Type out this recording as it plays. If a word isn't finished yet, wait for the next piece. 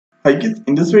Hi guys,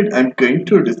 in this video I'm going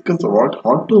to discuss about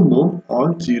how to move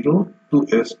all 0 to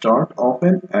a start of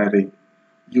an array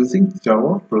using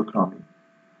Java programming.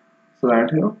 So right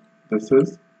here, this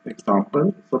is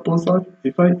example. Suppose that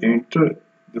if I enter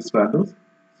this values,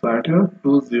 so right here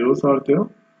two zeros are there.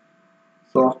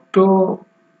 So after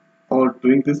or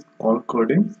doing this all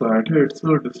coding, so right here it's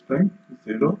displaying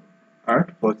 0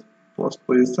 at first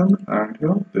position, and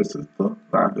here this is the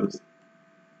values.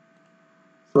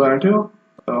 So right here,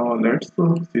 let's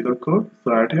see the code.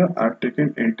 So right here, I've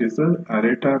taken integer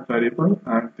array type variable,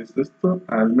 and this is the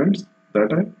elements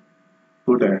that I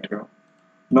put at here.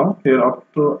 Now here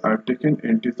after I've taken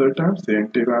integer type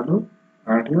int value,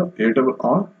 and here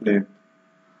ARR length.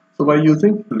 So by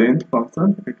using length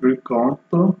function, it will count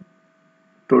the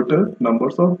total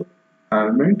numbers of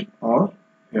element or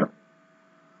here.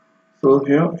 So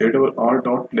here ARR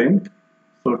dot length.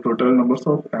 So total numbers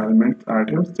of elements at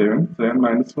here 7. 7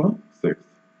 minus 1 6.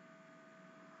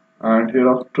 And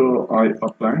hereafter I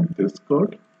apply this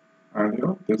code, and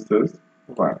here this is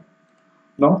y.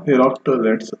 Now hereafter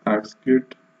let's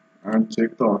execute and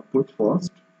check the output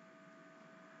first.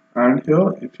 And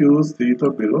here if you see the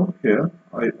below, here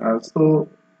I also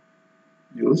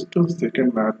used the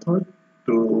second method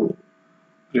to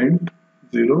print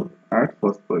 0 at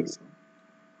first position.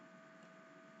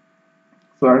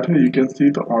 So right here you can see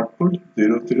the output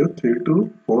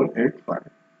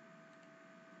 0032485.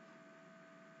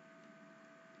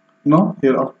 Now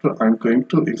hereafter I'm going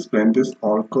to explain this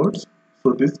all codes.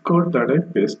 So this code that I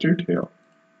pasted here.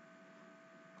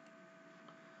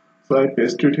 So I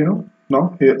paste it here.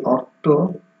 Now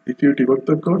hereafter, if you debug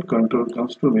the code, control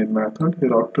comes to main method.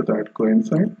 Hereafter that go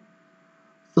inside.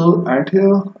 So at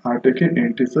here I take an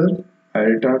integer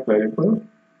array type variable,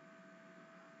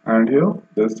 and here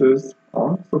this is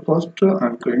all. So first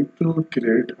I'm going to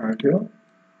create at here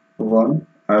one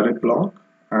array block,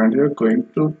 and here going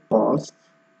to pass,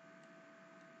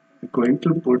 going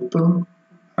to put the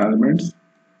elements.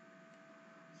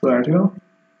 So at here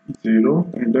 0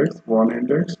 index, 1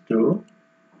 index, 2,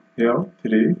 here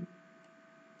 3,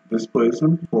 this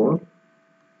position 4,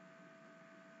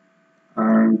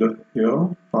 and here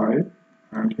 5,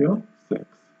 and here 6.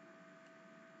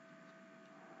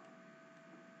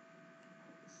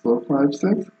 So 5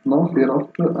 6. Now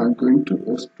hereafter I'm going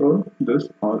to store this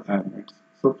all elements.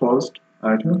 So first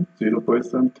at here 0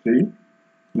 position 3,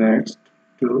 next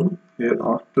 2,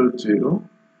 hereafter 0,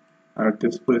 at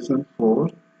this position 4,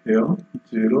 here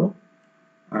 0,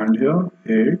 and here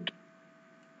 8,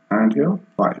 and here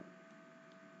 5.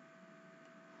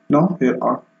 Now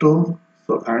hereafter,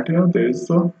 so at here there is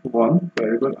one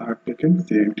variable I have taken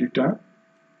cnt tab,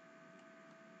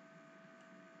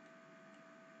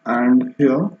 and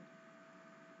here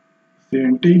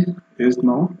cnt is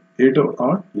now 8 of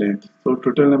our length. So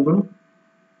total number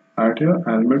at here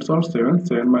elements are 7.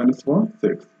 7 minus 1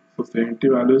 6. So cnt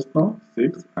value is now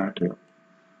 6 at here.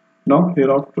 Now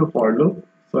hereafter for loop,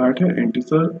 so at here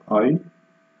integer I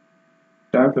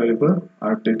tab variable I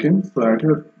have taken. So at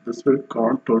here this will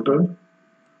count total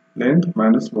length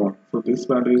minus 1. So this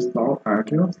value is now at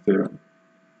here 7.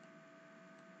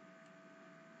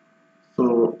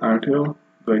 So at here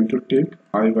going to take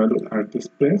I value at this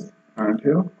place, and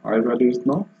here I value is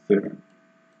now 7.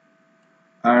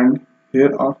 And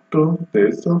hereafter there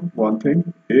is one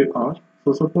thing AR.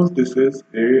 So suppose this is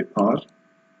AR,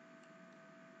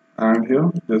 and here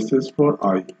this is for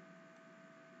I.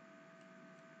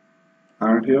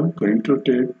 And here going to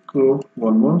take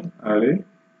one more array,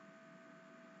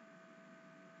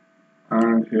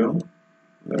 and here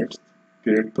let's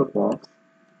create the box.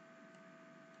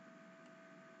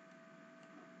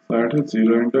 So at a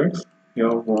 0 index, here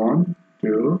 1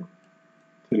 2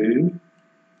 3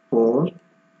 4,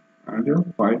 and here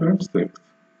 5 and 6.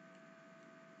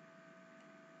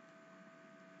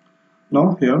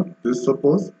 Now here this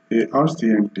suppose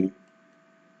ARCNT,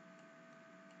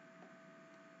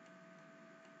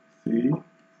 C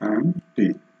and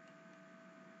T.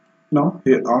 Now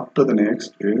here after the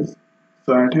next is,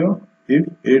 so at here if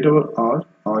ARR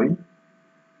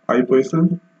I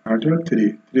position at here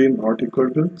 3 not equal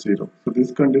to 0. So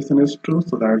this condition is true,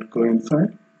 so that go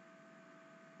inside.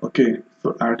 Okay,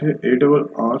 so at here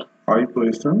ARR I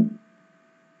position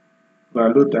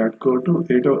value that go to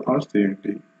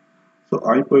ARCNT. So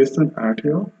I position at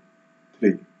here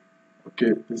 3.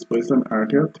 Okay, this position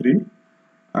at here 3,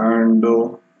 and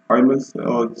I must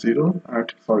 0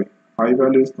 at, sorry, I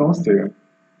value is now 7.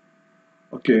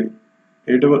 Okay,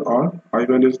 ARR I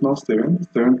value is now 7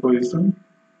 position.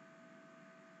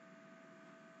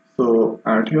 So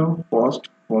at here first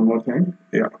one more thing,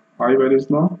 yeah, I value is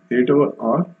now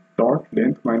ARR dot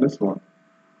length minus 1.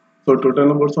 So total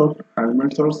numbers of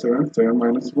elements are 7, 7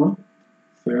 minus 1,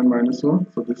 7 minus 1.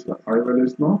 So this I value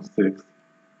is now 6.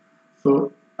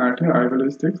 So at here I value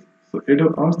is 6. So 8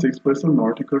 or 6%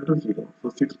 not equal to 0. So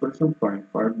 6% 5,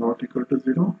 5 not equal to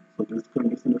 0. So this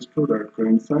condition is true, that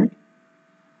coincide.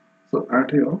 So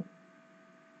at here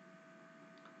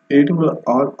 8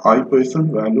 or I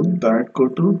person value that go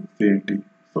to CNT.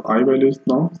 So I value is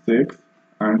now 6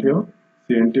 and here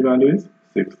CNT value is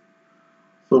 6.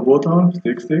 So both are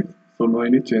 6 6. So no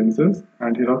any changes,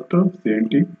 and hereafter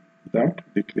CNT that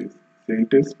decrease.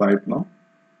 CNT is 5 now.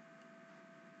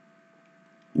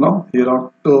 Now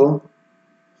hereafter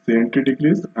CNT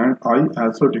decrease and I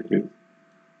also decrease.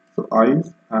 So I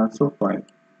is also 5.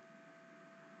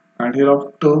 And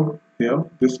hereafter here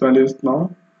this value is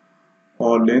now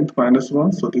or length minus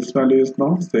 1. So this value is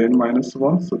now 7 minus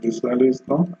 1. So this value is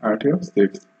now at here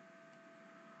 6.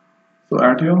 So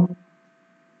at here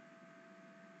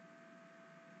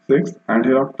 6 and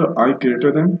hereafter I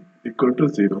greater than equal to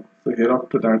 0. So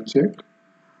hereafter that check,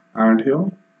 and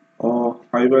here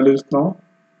I value is now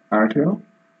at here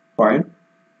 5.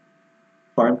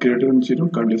 5 greater than 0,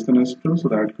 condition is true, so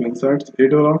that coincides.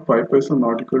 8 or 5%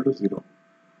 not equal to 0.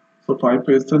 So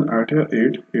 5% at here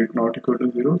 8, 8 not equal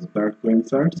to 0, so that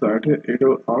coincides. So at here 8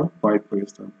 or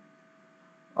 5%.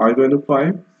 I value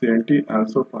 5, CNT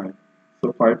also 5.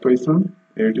 So 5%,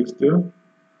 8 is there.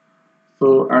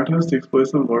 So at here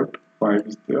 6% what 5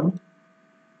 is there.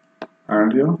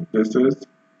 And here this is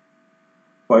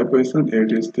 5%,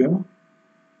 8 is there.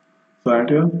 So at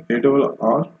here 8 over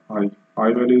R,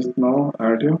 I value is now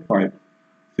at here 5,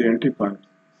 CNT 5.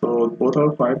 So both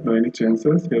are 5, no any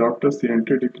changes. Hereafter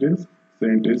CNT decrease,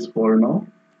 CNT is 4 now.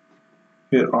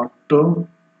 Hereafter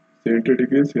CNT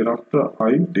decrease, hereafter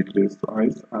I decrease, so I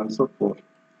is also 4.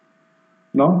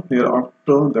 Now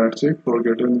hereafter that check, 4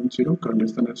 greater than 0,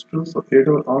 condition is true. So 8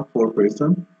 over R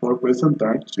 4%, 4%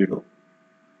 that 0.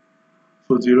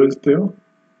 So 0 is there.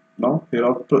 Now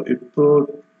hereafter if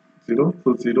the 0,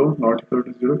 so 0 not equal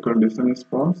to 0, condition is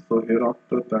false. So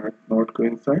hereafter that not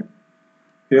coincide.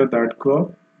 Here that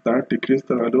curve that decrease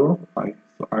the value of I.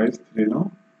 So I is 3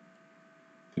 now.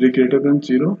 3 greater than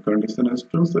 0, condition is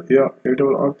true. So here 8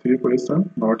 over R 3%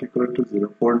 not equal to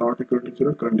 0. 4 not equal to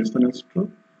 0, condition is true.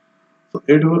 So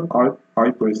 8 over R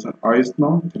I position. I is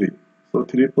now 3. So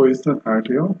 3 position at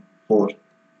here 4.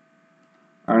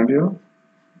 And here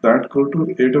that go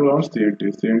to 8 over R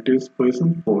CNT. CNT is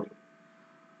position 4.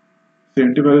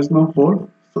 CNT value is now 4.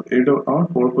 So 8 over R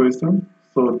 4 position.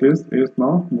 So this is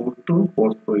now moved to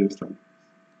 4th position.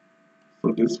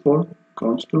 So this 4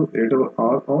 comes to 8 over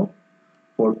R of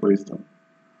 4 position.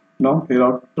 Now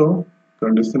hereafter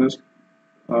condition is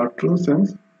true,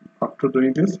 since after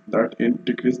doing this that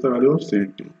decrease the value of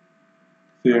CNT.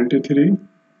 CNT 3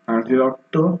 and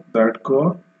hereafter that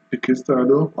curve decrease the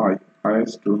value of I. I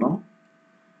is 2 now.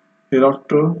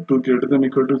 Hereafter 2 greater than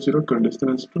equal to 0, condition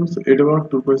is true. So 8 over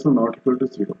 2% not equal to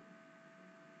 0.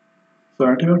 So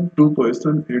at here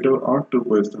 2%, 8 over R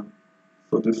 2%.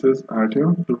 So this is at here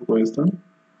 2%.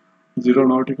 0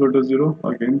 not equal to 0.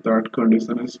 Again that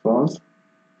condition is false.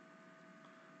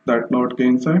 That not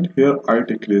coincide. Here I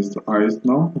decrease. So I is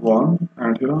now 1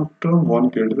 and hereafter 1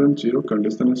 greater than 0,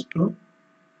 condition is true.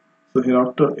 So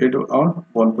hereafter 8 over R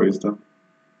 1%.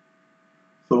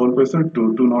 So 1%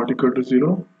 2, 2 not equal to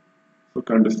 0. So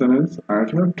condition is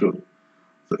at here true.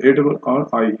 So 8 over R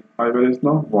I value is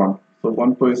now 1. So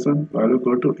 1% value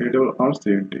go to 8 over R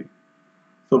CNT.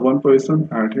 So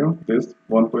 1% at here this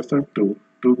 1% 2.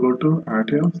 2 go to at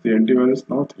here CNT value is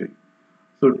now 3.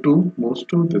 So 2 moves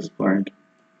to this point.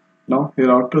 Now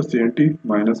hereafter CNT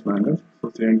minus minus. So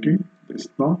CNT is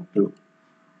now 2.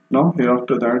 Now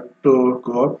hereafter that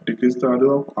go up, decrease the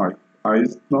value of I. I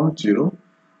is now 0.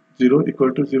 0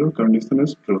 equal to 0, condition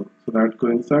is true. So that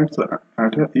coincides. So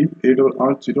at here if 8 over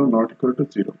R 0 not equal to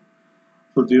 0.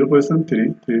 So 0%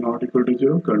 3, 3 not equal to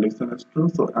 0, condition is true.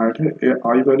 So at here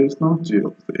I value is now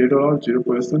 0. So 8 over R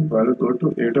 0% value go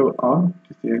to 8 over R,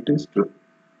 CNT is true.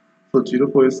 So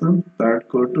 0% that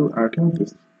go to at here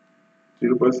this.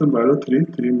 0% value 3,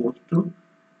 3 moves to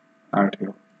at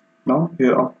here. Now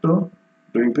here after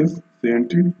doing this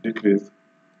CNT decrease.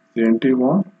 CNT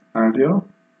 1 and here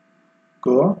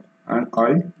go up and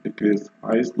I decrease.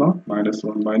 I is now minus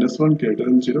 1. Minus 1 greater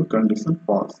than 0, condition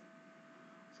false.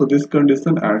 So this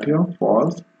condition at here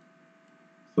false.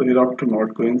 So hereafter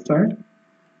not coincide.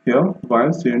 Here while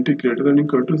CNT greater than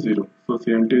equal to 0. So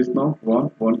CNT is now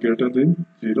 1, 1 greater than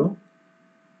 0.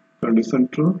 Condition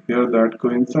true. Here that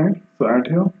coincide. So at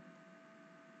here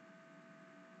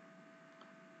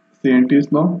CNT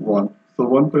is now 1. So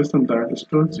 1% that is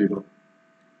to 0.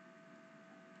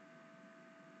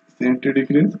 CNT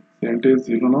decrease. CNT is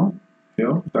 0 now.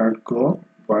 Here that go up,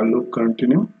 while loop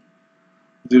continue.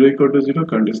 0 equal to 0,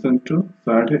 condition true.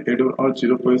 So at 8 or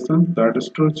 0 position, that is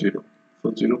true 0.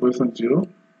 So 0 position 0.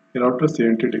 Hereafter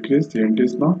CNT decrease, CNT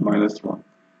is now minus 1.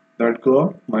 That go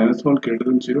up, minus 1 greater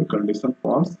than 0, condition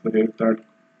false. So here that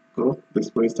go this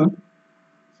position.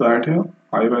 So at here,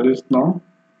 I value is now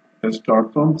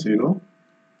start from 0.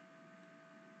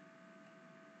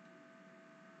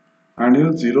 And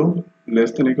here 0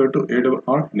 less than equal to 8 over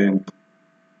R length.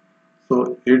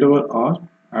 So 8 over R,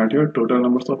 and here total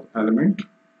numbers of element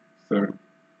 7.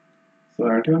 So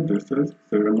at here this is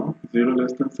 7 now. 0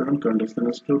 less than 7, condition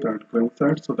is true, that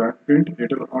coincides. So that print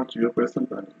 8 over R 0 percent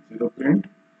value. 0 print.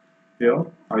 Here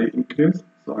I increase.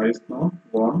 So I is now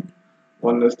 1.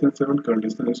 1 less than 7,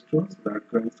 condition is true. So that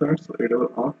coincides. So 8 over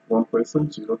R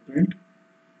 1%, 0 print.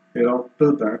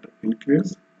 Hereafter that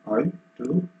increase I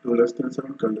 2. 2 less than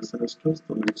 7, condition is true.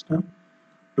 So next time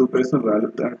 2%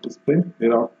 value that display.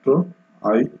 Hereafter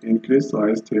I increase. So I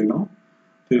is 3 now.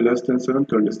 3 less than 7,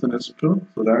 condition is true.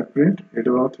 So that print 8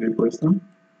 over 3%.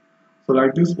 So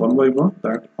like this, one by one,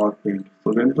 that R print.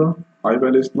 So when the I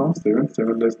value is now 7,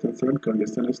 7 less than 7,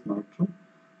 condition is not true.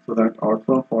 So that out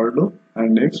from for loop,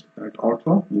 and next that out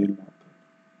from main method.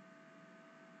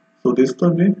 So this is the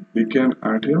way we can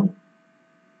add here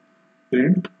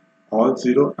print all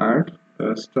 0 at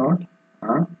start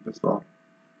and this all.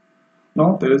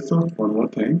 Now there is one more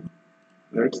thing.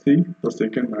 Let's see the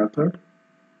second method.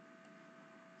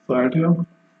 So at here,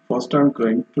 first I'm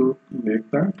going to make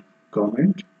that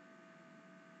comment,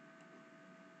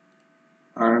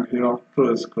 and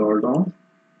hereafter scroll down,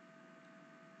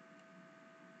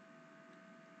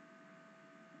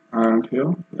 and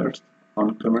here let's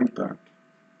uncomment that.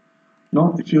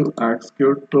 Now if you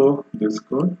execute this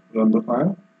code, run the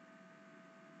file.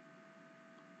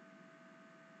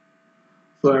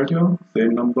 So at here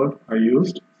same number I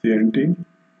used, CNT.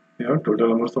 Here total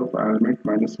numbers of element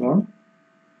minus 1.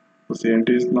 So CNT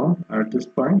is now at this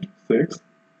point 6.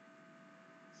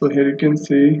 So here you can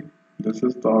see this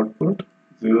is the output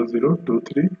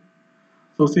 0023.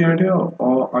 So see at here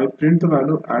I print the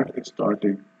value at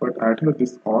starting, but at here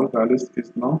this all values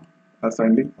is now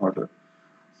ascending order.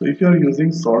 So if you are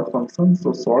using sort function,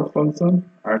 so sort function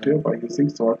at here, by using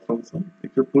sort function,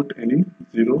 if you put any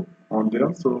 0 on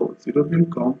there, so 0 will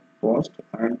come first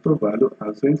and the value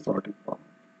also in sorting format.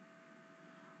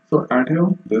 So at here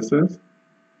this is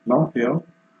now here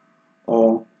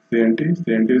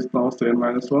CNT is now 7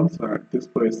 minus 1, so at this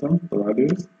position the value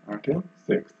is at here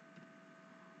 6.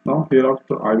 Now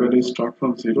hereafter I value start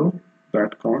from 0,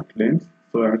 that count length.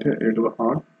 So at here 8 over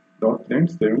R dot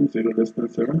length 7, 0 less than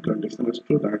 7, condition is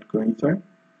true, that coincide.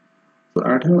 So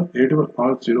at here 8 over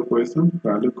R 0 position,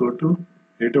 value go to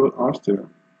 8 over R 7.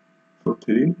 So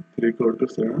 3 go to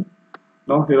 7.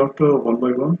 Now hereafter one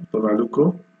by one the value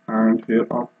go, and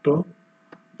hereafter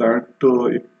that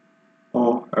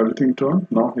everything turn.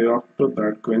 Now hereafter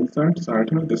that coincides. So at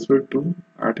here this will do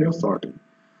at here sorting.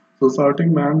 So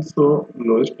sorting means the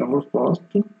lowest number first,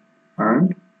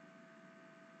 and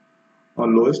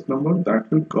lowest number that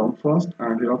will come first,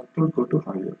 and hereafter go to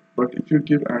higher. But if you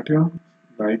give at here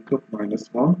like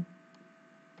minus 1,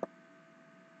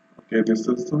 okay, this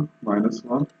is minus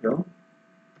 1 here.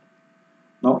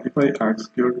 Now if I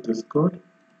execute this code,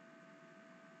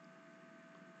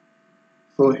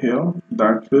 so here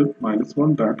that will minus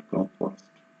 1 that come first.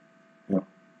 Yeah.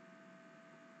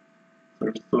 So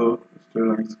it's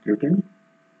still executing.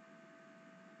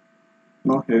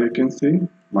 Now here you can see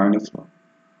minus 1.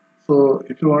 So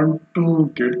if you want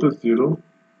to get the 0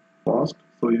 first,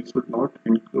 so you should not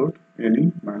include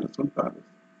any minus 1 values.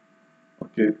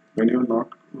 Okay, when you're not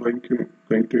going to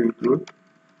include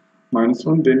minus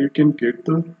 1, then you can get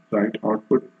the right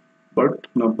output, but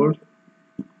numbers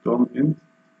come in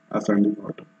ascending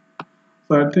order.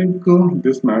 So I think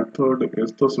this method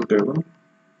is the suitable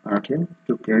at here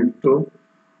to print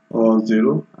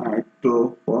 0 at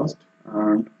first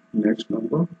and next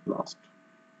number last.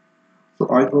 So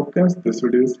I hope guys this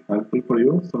video is helpful for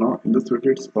you. So now in this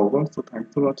video it's over. So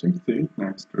thanks for watching. See you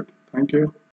next video. Thank you.